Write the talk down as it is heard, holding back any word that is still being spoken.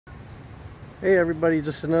Hey everybody,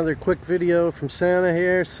 just another quick video from Santa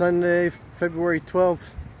here, Sunday, February 12th.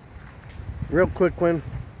 Real quick one,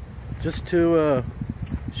 just to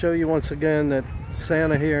show you once again that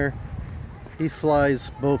Santa here, he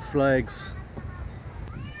flies both flags.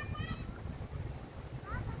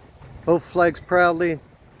 Both flags proudly.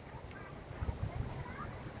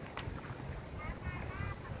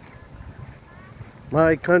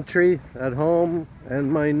 My country at home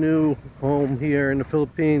and my new home here in the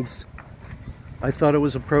Philippines. I thought it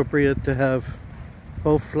was appropriate to have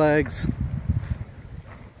both flags.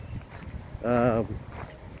 You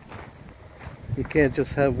can't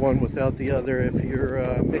just have one without the other if you're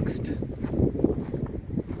a mixed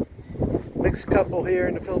couple here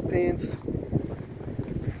in the Philippines.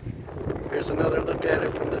 Here's another look at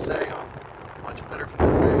it from this angle. Much better from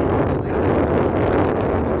this angle, actually.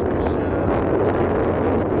 I just wish the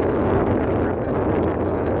Philippines would have more grip in it. It's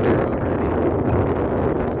going to tear already.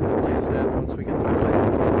 We'll have to replace that once we get the flag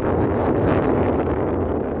ones all fixed properly.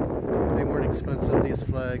 They weren't expensive, these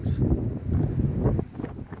flags.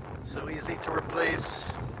 So easy to replace.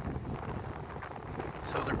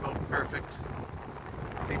 So they're both perfect.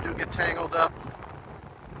 They do get tangled up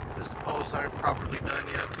because the poles aren't properly done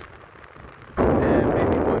yet. And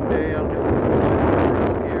maybe one day I'll get the 4x4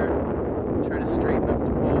 out here, try to straighten up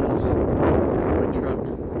the poles for my truck.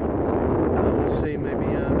 We'll see, maybe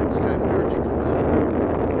next time Georgie comes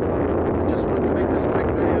over. I just wanted to make this quick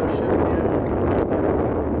video showing you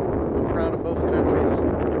I'm proud of both countries.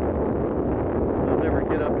 I'll never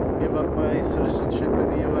give up my citizenship in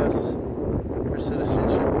the U.S. for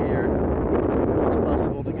citizenship here. If it's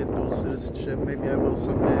possible to get dual citizenship, maybe I will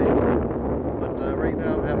someday. But right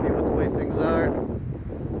now I'm happy with the way things are.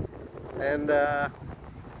 And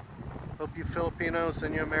hope you Filipinos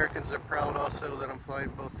and you Americans are proud also that I'm flying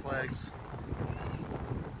both flags.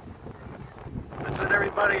 That's it,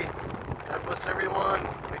 everybody. God bless everyone.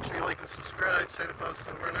 Make sure you like and subscribe. Santa Claus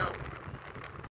over and out.